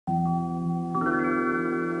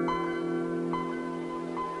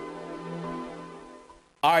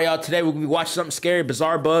All right, y'all, today we're gonna be watching something scary.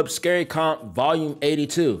 BizarreBub, Scary Comp, Volume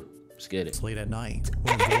 82. Let's get it. It's late at night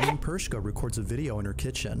when Laquinta records a video in her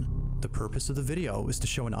kitchen. The purpose of the video is to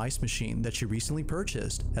show an ice machine that she recently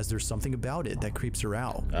purchased, as there's something about it that creeps her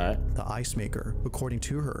out. The ice maker, according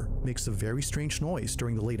to her, makes a very strange noise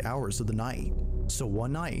during the late hours of the night. So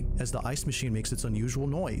one night, as the ice machine makes its unusual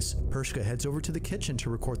noise, Pershka heads over to the kitchen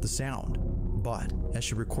to record the sound. But as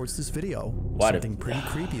she records this video, something pretty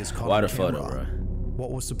creepy is caught on camera.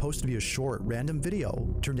 What was supposed to be a short, random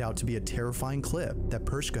video turned out to be a terrifying clip that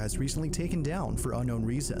Pershka has recently taken down for unknown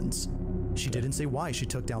reasons. She didn't say why she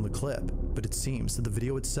took down the clip, but it seems that the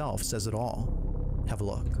video itself says it all. Have a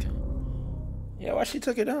look. Yeah, why she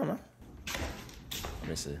took it down, man? Let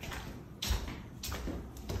me see.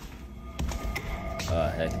 Oh,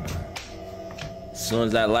 heck no. As soon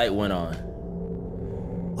as that light went on.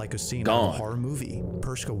 Like a scene of a horror movie,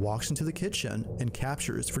 Pershka walks into the kitchen and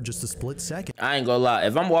captures for just a split second. I ain't gonna lie,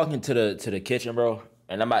 if I'm walking to the kitchen, bro,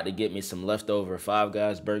 and I'm about to get me some leftover Five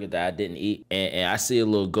Guys burger that I didn't eat, and I see a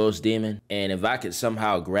little ghost demon, and if I could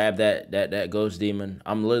somehow grab that ghost demon,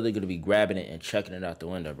 I'm literally gonna be grabbing it and chucking it out the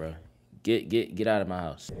window, bro. Get out of my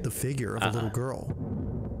house. The figure of a little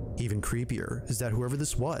girl. Even creepier is that whoever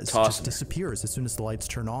this was just disappears as soon as the lights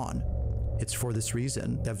turn on. It's for this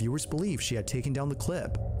reason that viewers believe she had taken down the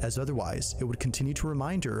clip, as otherwise it would continue to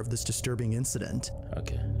remind her of this disturbing incident.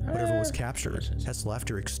 Whatever was captured has left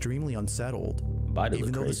her extremely unsettled.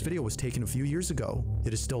 Even though this video was taken a few years ago,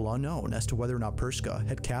 it is still unknown as to whether or not Pershka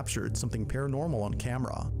had captured something paranormal on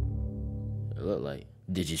camera. It looked like,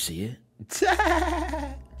 did you see it?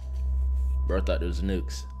 Bro thought it was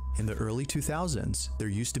nukes. In the early 2000s, there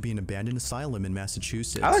used to be an abandoned asylum in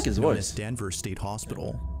Massachusetts known as Danvers State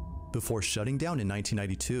Hospital. Before shutting down in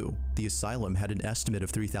 1992, the asylum had an estimate of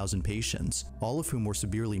 3,000 patients, all of whom were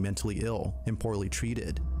severely mentally ill and poorly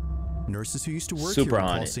treated. Nurses who used to work here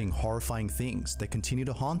recall seeing horrifying things that continue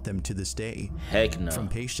to haunt them to this day. Heck no. From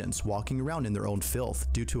patients walking around in their own filth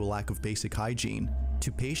due to a lack of basic hygiene, to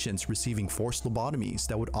patients receiving forced lobotomies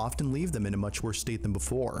that would often leave them in a much worse state than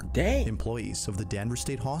before. Employees of the Danvers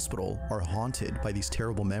State Hospital are haunted by these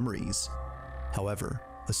terrible memories. However,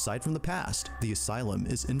 aside from the past, the asylum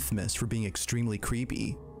is infamous for being extremely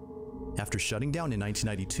creepy. After shutting down in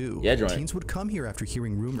 1992, teens would come here after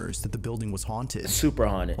hearing rumors that the building was haunted. Super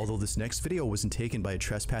haunted. Although this next video wasn't taken by a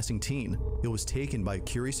trespassing teen, it was taken by a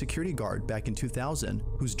curious security guard back in 2000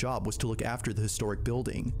 whose job was to look after the historic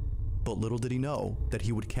building. But little did he know that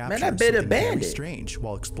he would capture something very strange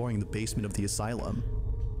while exploring the basement of the asylum.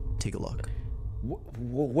 Take a look.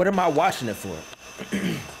 What am I watching it for?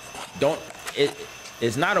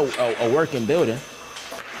 It's not a working building.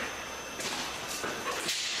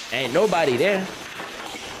 Ain't nobody there.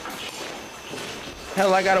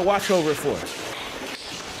 Hell, I gotta watch over it for.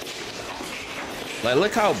 Like,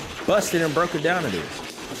 look how busted and broken down it is.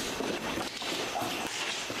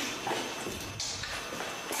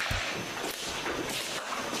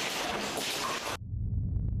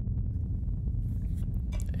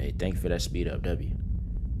 Hey, thank you for that speed up, W.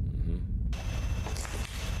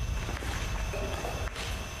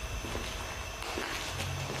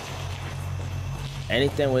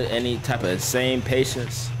 Anything with any type of same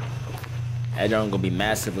patience, they're gonna be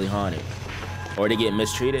massively haunted. Or they get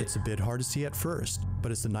mistreated. It's a bit hard to see at first, but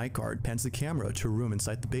as the night guard pans the camera to a room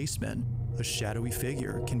inside the basement, a shadowy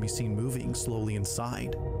figure can be seen moving slowly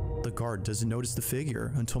inside. The guard doesn't notice the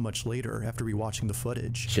figure until much later after rewatching the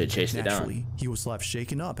footage. Should chase it down. He was left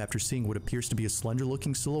shaken up after seeing what appears to be a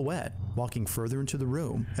slender-looking silhouette walking further into the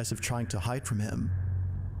room as if trying to hide from him.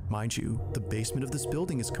 Mind you, the basement of this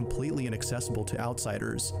building is completely inaccessible to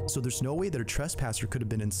outsiders, so there's no way that a trespasser could have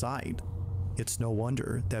been inside. It's no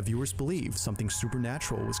wonder that viewers believe something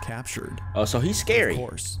supernatural was captured. Oh, so he's scary. Of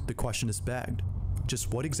course, the question is begged.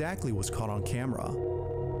 Just what exactly was caught on camera?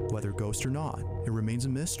 Whether ghost or not, it remains a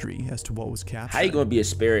mystery as to what was captured. How you gonna be a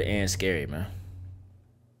spirit and scary, man?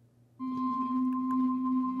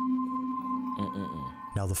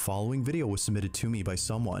 Now, the following video was submitted to me by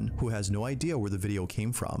someone who has no idea where the video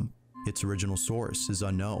came from. Its original source is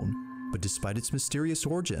unknown, but despite its mysterious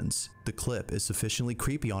origins, the clip is sufficiently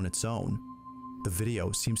creepy on its own. The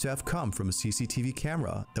video seems to have come from a CCTV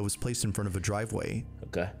camera that was placed in front of a driveway.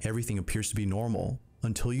 Everything appears to be normal,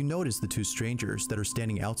 until you notice the two strangers that are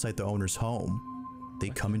standing outside the owner's home. They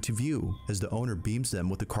come into view as the owner beams them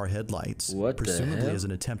with the car headlights, presumably as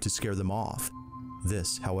an attempt to scare them off.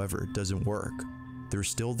 This, however, doesn't work. They're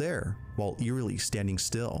still there, while eerily standing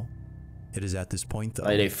still. It is at this point, though,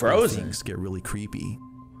 they frozen. Things get really creepy.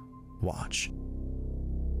 Watch.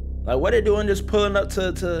 Like, what they doing just pulling up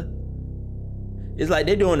to... It's like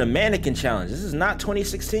they're doing a mannequin challenge. This is not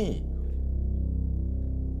 2016.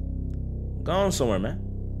 Go on somewhere, man.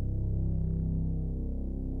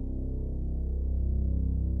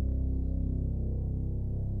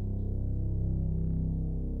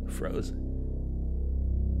 Frozen.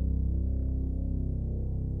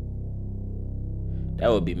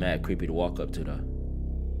 That would be mad creepy to walk up to, though.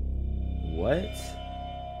 What?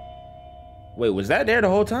 Wait, was that there the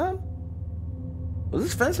whole time? Was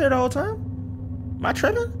this fence there the whole time? Am I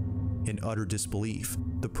tripping? In utter disbelief,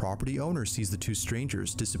 the property owner sees the two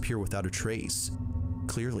strangers disappear without a trace.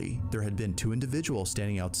 Clearly, there had been two individuals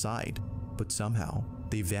standing outside, but somehow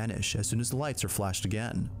they vanish as soon as the lights are flashed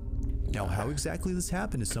again. Now, how exactly this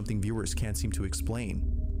happened is something viewers can't seem to explain,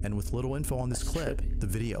 and with little info on this clip, the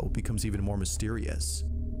video becomes even more mysterious.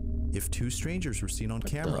 If two strangers were seen on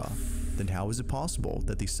camera, then how is it possible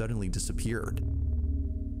that they suddenly disappeared?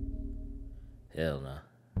 Hell no.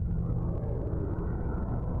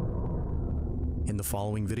 In the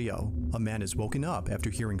following video, a man is woken up after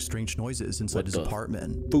hearing strange noises inside his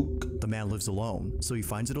apartment. Book. The man lives alone, so he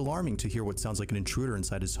finds it alarming to hear what sounds like an intruder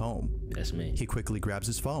inside his home. That's me. He quickly grabs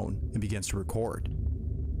his phone and begins to record.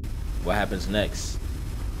 What happens next?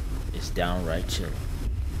 It's downright chilling.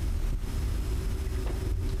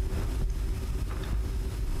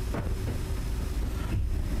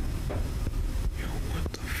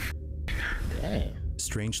 Damn.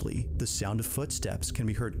 Strangely, the sound of footsteps can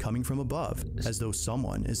be heard coming from above, as though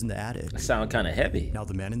someone is in the attic. That sound kind of heavy. Now,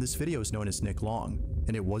 the man in this video is known as Nicholas�,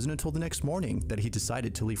 and it wasn't until the next morning that he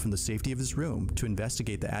decided to leave from the safety of his room to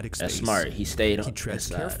investigate the attic space. That's smart. He stayed on. He treads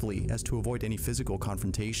carefully as to avoid any physical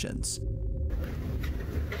confrontations.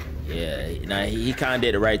 Yeah, nah, he kind of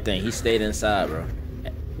did the right thing. He stayed inside, bro,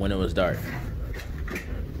 when it was dark.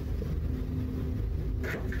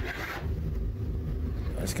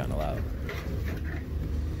 That's kind of loud.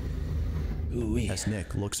 Ooh-wee. As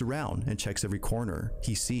Nick looks around and checks every corner,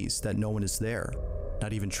 he sees that no one is there.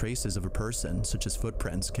 Not even traces of a person, such as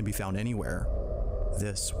footprints, can be found anywhere.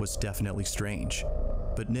 This was definitely strange.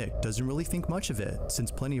 But Nick doesn't really think much of it,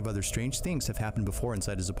 since plenty of other strange things have happened before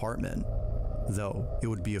inside his apartment. Though, it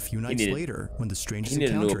would be a few nights later when the strangest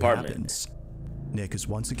encounter happens. Nick is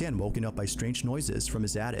once again woken up by strange noises from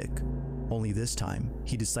his attic. Only this time,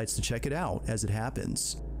 he decides to check it out as it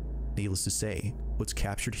happens. Needless to say, what's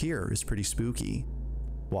captured here is pretty spooky.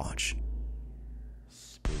 Watch.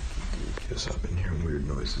 Spooky. Guess I've been hearing weird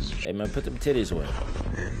noises. Hey man, put them titties away.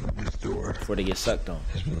 And this door before they get sucked on.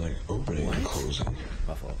 Has been like opening and closing.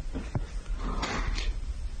 My fault.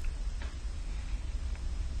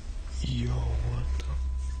 Yo, what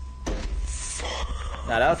the fuck?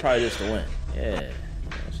 Nah, that was probably just the wind. Yeah.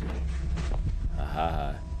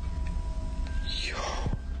 Haha. Yo.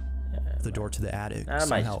 The door to the attic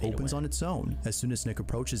somehow opens on its own as soon as Nick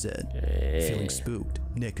approaches it. Yeah. Feeling spooked,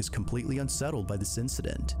 Nick is completely unsettled by this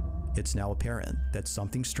incident. It's now apparent that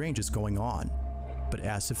something strange is going on. But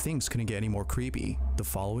as if things couldn't get any more creepy, the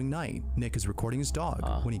following night, Nick is recording his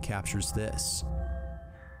dog when he captures this.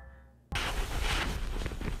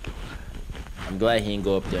 I'm glad he didn't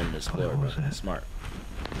go up there and explore, bro. Smart.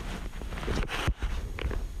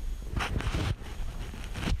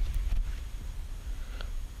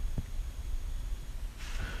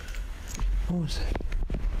 What was that?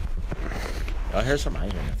 Oh, I heard something. I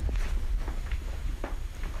ain't hear nothing.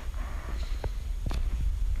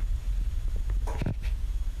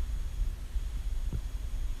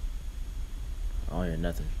 I don't hear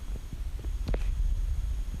nothing.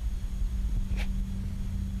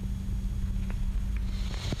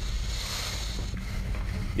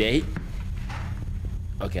 Yeah,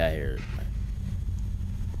 okay, I hear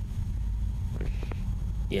it.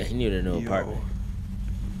 Yeah, he needed a new apartment.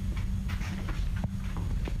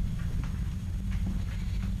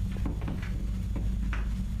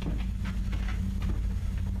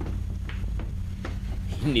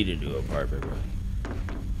 He needed a new apartment, bro.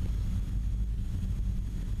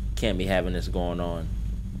 Can't be having this going on.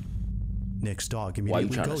 Nick's dog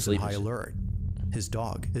immediately goes on high alert. His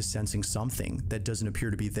dog is sensing something that doesn't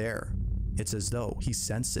appear to be there. It's as though he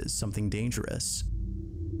senses something dangerous.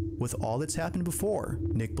 With all that's happened before,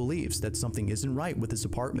 Nick believes that something isn't right with his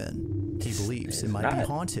apartment. He believes it might be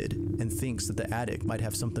haunted and thinks that the attic might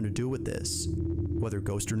have something to do with this. Whether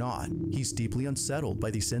ghost or not, he's deeply unsettled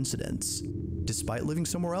by these incidents. Despite living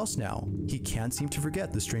somewhere else now, he can't seem to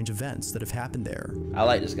forget the strange events that have happened there. I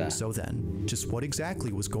like this guy. So then, just what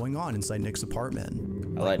exactly was going on inside Nick's apartment?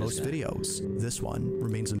 Like most videos, this one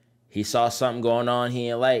remains. He saw something going on he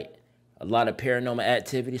didn't like. A lot of paranormal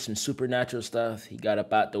activity, some supernatural stuff. He got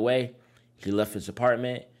up out the way. He left his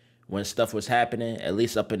apartment. When stuff was happening, at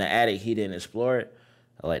least up in the attic, he didn't explore it.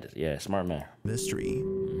 I like this. Yeah, smart man.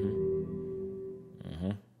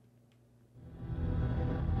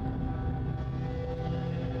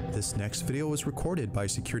 This next video was recorded by a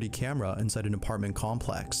security camera inside an apartment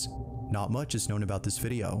complex. Not much is known about this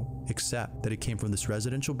video, except that it came from this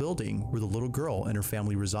residential building where the little girl and her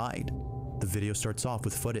family reside. The video starts off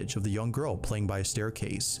with footage of the young girl playing by a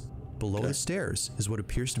staircase. Below the stairs is what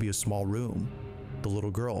appears to be a small room. The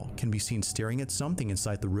little girl can be seen staring at something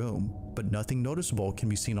inside the room, but nothing noticeable can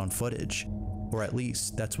be seen on footage. Or at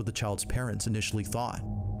least, that's what the child's parents initially thought.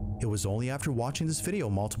 It was only after watching this video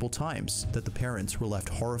multiple times that the parents were left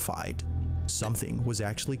horrified. Something was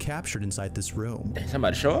actually captured inside this room. Did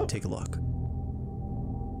somebody show up? Take a look.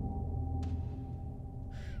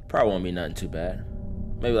 Probably won't be nothing too bad.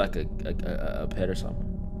 Maybe like a pet or something.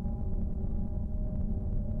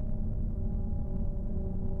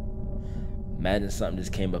 Imagine something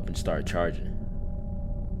just came up and started charging.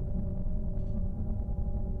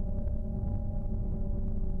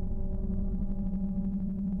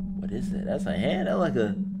 What is that? That's a hand? That's like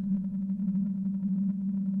a...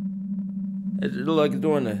 It look like it's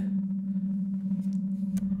doing the...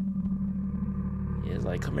 Yeah, it's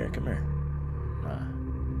like, come here, come here. Nah.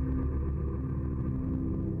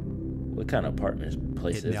 What kind of apartment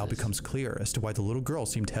place is this? It now becomes clear as to why the little girl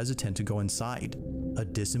seemed hesitant to go inside. A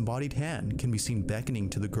disembodied hand can be seen beckoning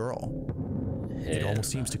to the girl. It almost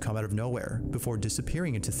seems to come out of nowhere before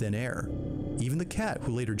disappearing into thin air. Even the cat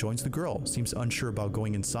who later joins the girl seems unsure about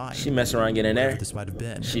going inside. She messing around getting in there? Whatever this might have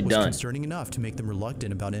been, she was done. Concerning enough to make them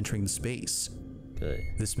reluctant about entering the space. Good.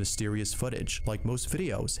 This mysterious footage, like most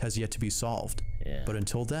videos, has yet to be solved. Yeah. But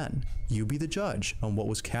until then, you be the judge on what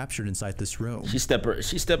was captured inside this room. She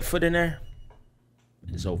step foot in there.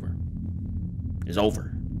 It's over. It's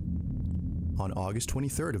over. On August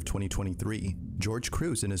 23rd of 2023, George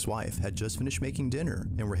Cruz and his wife had just finished making dinner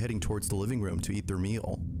and were heading towards the living room to eat their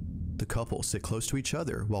meal. The couple sit close to each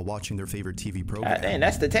other while watching their favorite TV program. Dang,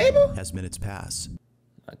 that's the table? As minutes pass.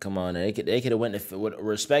 Come on, they could have went to,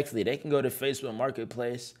 respectfully, they can go to Facebook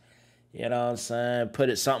Marketplace, you know what I'm saying, put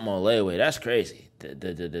it something on layaway. That's crazy.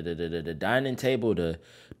 The dining table, the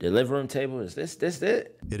living room table, is this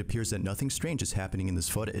it? It appears that nothing strange is happening in this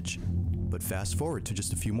footage. But fast forward to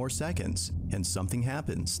just a few more seconds, and something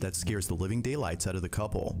happens that scares the living daylights out of the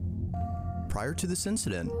couple. Prior to this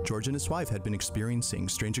incident, George and his wife had been experiencing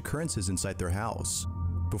strange occurrences inside their house.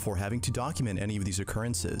 Before having to document any of these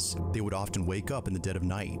occurrences, they would often wake up in the dead of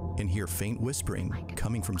night and hear faint whispering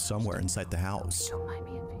coming from somewhere inside the house.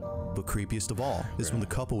 But creepiest of all is when the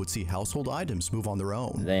couple would see household items move on their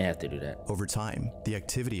own. They have to do that. Over time, the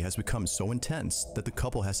activity has become so intense that the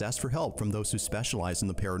couple has asked for help from those who specialize in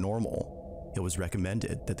the paranormal. It was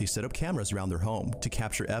recommended that they set up cameras around their home to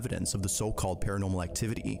capture evidence of the so-called paranormal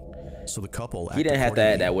activity. So the couple He didn't have to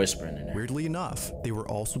add that whispering in there. Weirdly enough, they were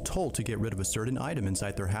also told to get rid of a certain item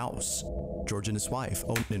inside their house. George and his wife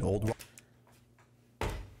owned an old... Of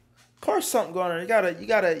course something going on. You got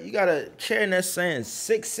a chair in there saying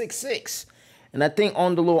 666. And I think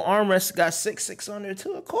on the little armrest got 66 on there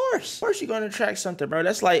too. Of course you're gonna track something, bro.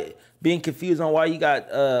 That's like being confused on why you got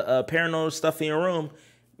paranormal stuff in your room.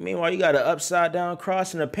 Meanwhile, you got an upside down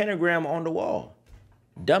cross and a pentagram on the wall.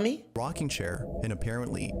 Dummy. Rocking chair, and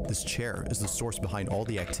apparently this chair is the source behind all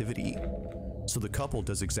the activity. So the couple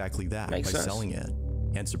does exactly that by selling it.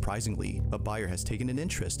 And surprisingly, a buyer has taken an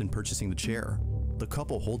interest in purchasing the chair. The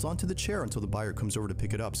couple holds onto the chair until the buyer comes over to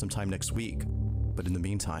pick it up sometime next week. But in the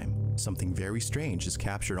meantime, something very strange is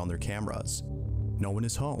captured on their cameras. No one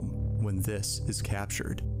is home when this is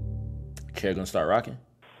captured. Chair gonna start rocking?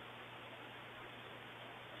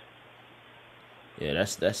 Yeah,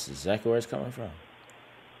 that's exactly where it's coming from.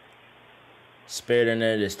 Spirit in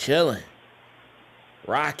there just chilling,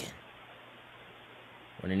 rocking,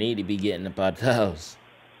 when they need to be getting up out the house.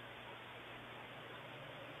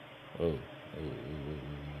 Whoa.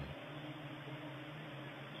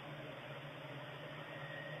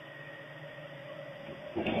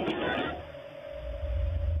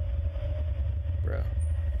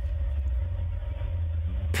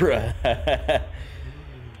 Bruh.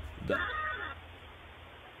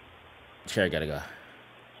 Chair gotta go.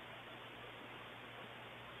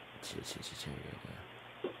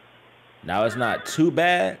 Now it's not too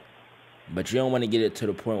bad, but you don't want to get it to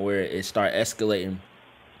the point where it start escalating,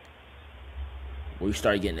 where you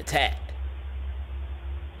start getting attacked.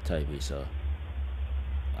 I'll tell you so.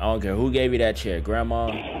 I don't care who gave you that chair,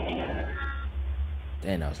 grandma.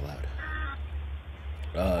 Damn, that was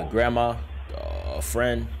loud. Grandma, a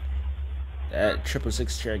friend. That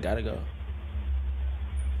 666 chair gotta go.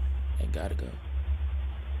 It gotta go.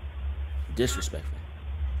 Disrespectful.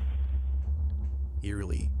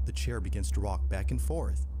 Eerily, the chair begins to rock back and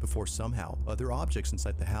forth before somehow other objects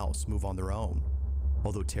inside the house move on their own.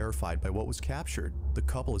 Although terrified by what was captured, the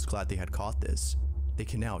couple is glad they had caught this. They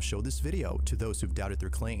can now show this video to those who've doubted their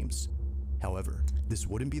claims. However, this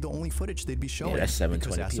wouldn't be the only footage they'd be showing, that's 720p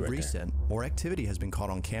because as of right recent, more activity has been caught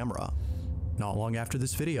on camera. Not long after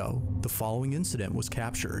this video, the following incident was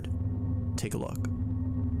captured. Take a look.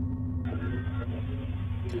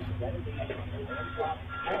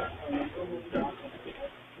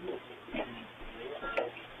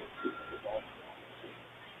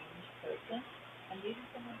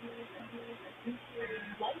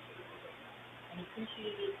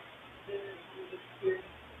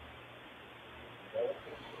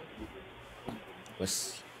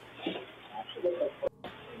 What's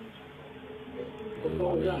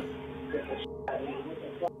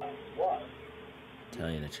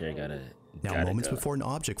telling you, the chair gotta Moments go. before an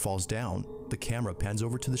object falls down, the camera pans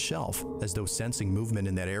over to the shelf as though sensing movement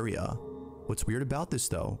in that area. What's weird about this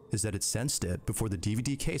though is that it sensed it before the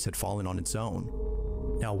DVD case had fallen on its own.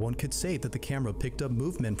 Now one could say that the camera picked up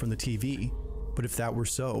movement from the TV, but if that were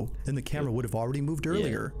so, then the camera would have already moved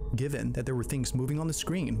earlier, given that there were things moving on the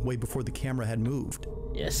screen way before the camera had moved.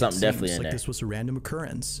 Yeah, something definitely in like there. This was a random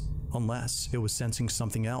occurrence, unless it was sensing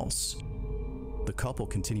something else. The couple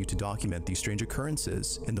continued to document these strange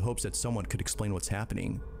occurrences in the hopes that someone could explain what's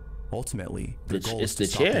happening. Ultimately, their goal is to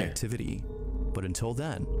stop the activity. But until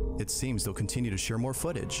then, it seems they'll continue to share more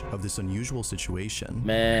footage of this unusual situation.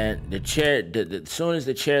 Man, the chair, as soon as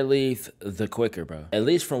the chair leaves, the quicker, bro. At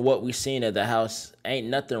least from what we seen at the house, ain't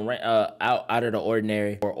nothing out of the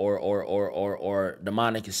ordinary or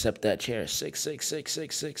demonic except that chair.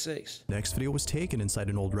 6666666. Next video was taken inside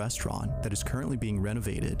an old restaurant that is currently being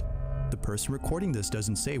renovated. The person recording this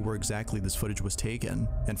doesn't say where exactly this footage was taken,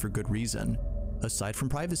 and for good reason. Aside from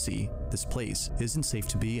privacy, this place isn't safe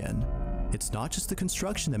to be in. It's not just the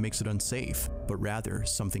construction that makes it unsafe, but rather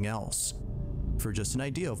something else. For just an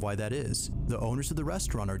idea of why that is, the owners of the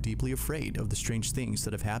restaurant are deeply afraid of the strange things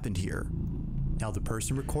that have happened here. Now the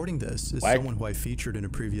person recording this is someone who I featured in a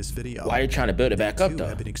previous video. Why are you trying to build it back up though? They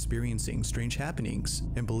have been experiencing strange happenings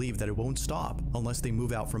and believe that it won't stop unless they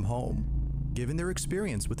move out from home. Given their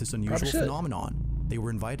experience with this unusual phenomenon, they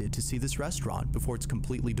were invited to see this restaurant before it's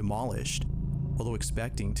completely demolished. Although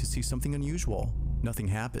expecting to see something unusual, nothing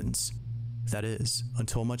happens. That is,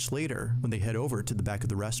 until much later when they head over to the back of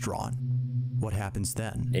the restaurant. What happens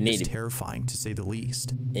then is terrifying to say the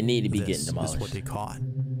least. It need to be getting demolished. This is what they caught.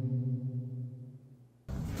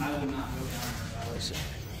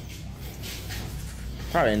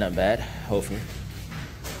 Probably not bad, hopefully.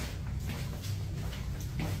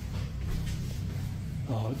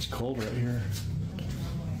 Oh, it's cold right here.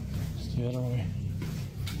 The other way.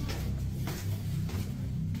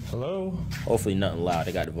 Hello? Hopefully nothing loud.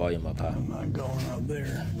 I got the volume up high. I'm not going up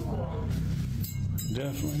there.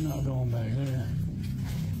 Definitely not going back there.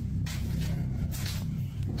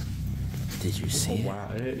 Did you see it?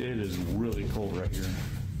 Wow, it is really cold right here.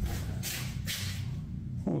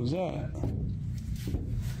 What was that?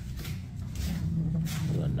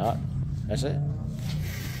 Not. That's it.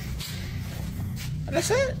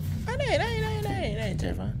 That's it. That ain't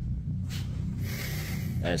terrifying.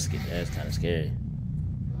 That's kind of scary.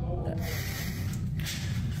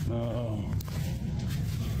 No.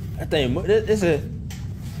 That thing. This is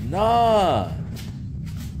nah.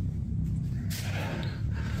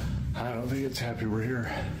 I don't think it's happy we're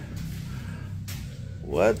here.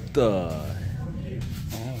 What the?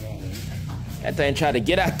 That thing tried to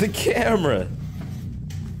get out the camera.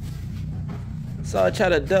 So I tried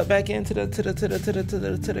to duck back into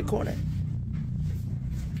the corner.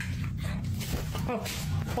 Oh,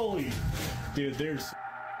 holy, dude! There's.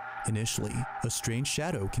 Initially, a strange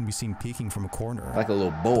shadow can be seen peeking from a corner. Like a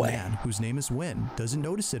little boy. The man, whose name is Win, doesn't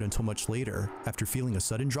notice it until much later, after feeling a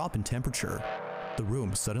sudden drop in temperature. The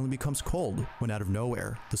room suddenly becomes cold when out of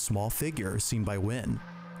nowhere, the small figure is seen by Win.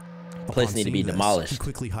 The place needs to be demolished. He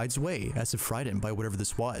quickly hides away as if frightened by whatever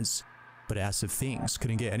this was. But as if things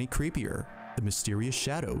couldn't get any creepier, the mysterious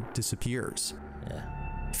shadow disappears. Yeah.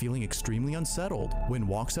 Feeling extremely unsettled, Win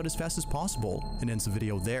walks out as fast as possible and ends the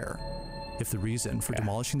video there. If the reason for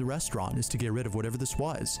demolishing the restaurant is to get rid of whatever this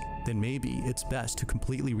was, then maybe it's best to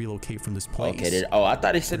completely relocate from this place. Okay, I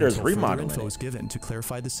thought he said there was remodeling. Info is given to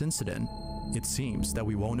clarify this incident. It seems that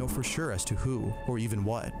we won't know for sure as to who or even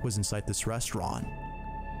what was inside this restaurant.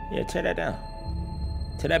 Yeah, tear that down.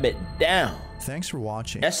 Tear that bit down. Thanks for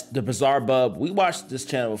watching. That's the BizarreBub. We watched this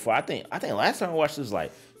channel before. I think last time I watched this was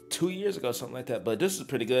like 2 years ago, something like that. But this is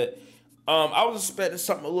pretty good. I was expecting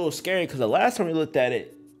something a little scary because the last time we looked at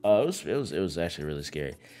it, it was actually really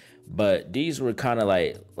scary. But these were kind of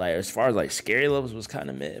like as far as like scary levels was kind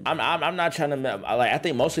of mid. I'm not trying to I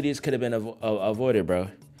think most of these could have been avoided, bro.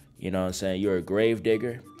 You know what I'm saying? You're a grave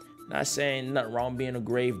digger. Not saying nothing wrong being a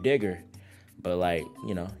grave digger, But like,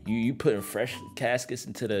 you know, you putting fresh caskets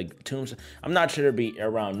into the tombstone. I'm not sure to be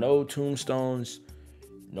around no tombstones,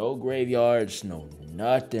 no graveyards, no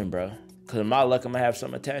nothing, bro. Cause of my luck, I'm gonna have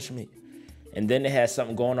something attached to me. And then they had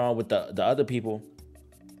something going on with the other people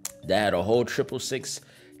that had a whole 666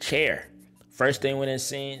 chair. First thing we didn't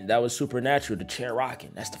see, that was supernatural, the chair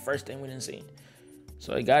rocking. That's the first thing we didn't see.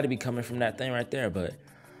 So it got to be coming from that thing right there. But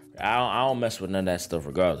I don't mess with none of that stuff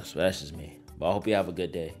regardless. But that's just me. But I hope you have a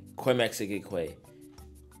good day. Quay Mexican Quay.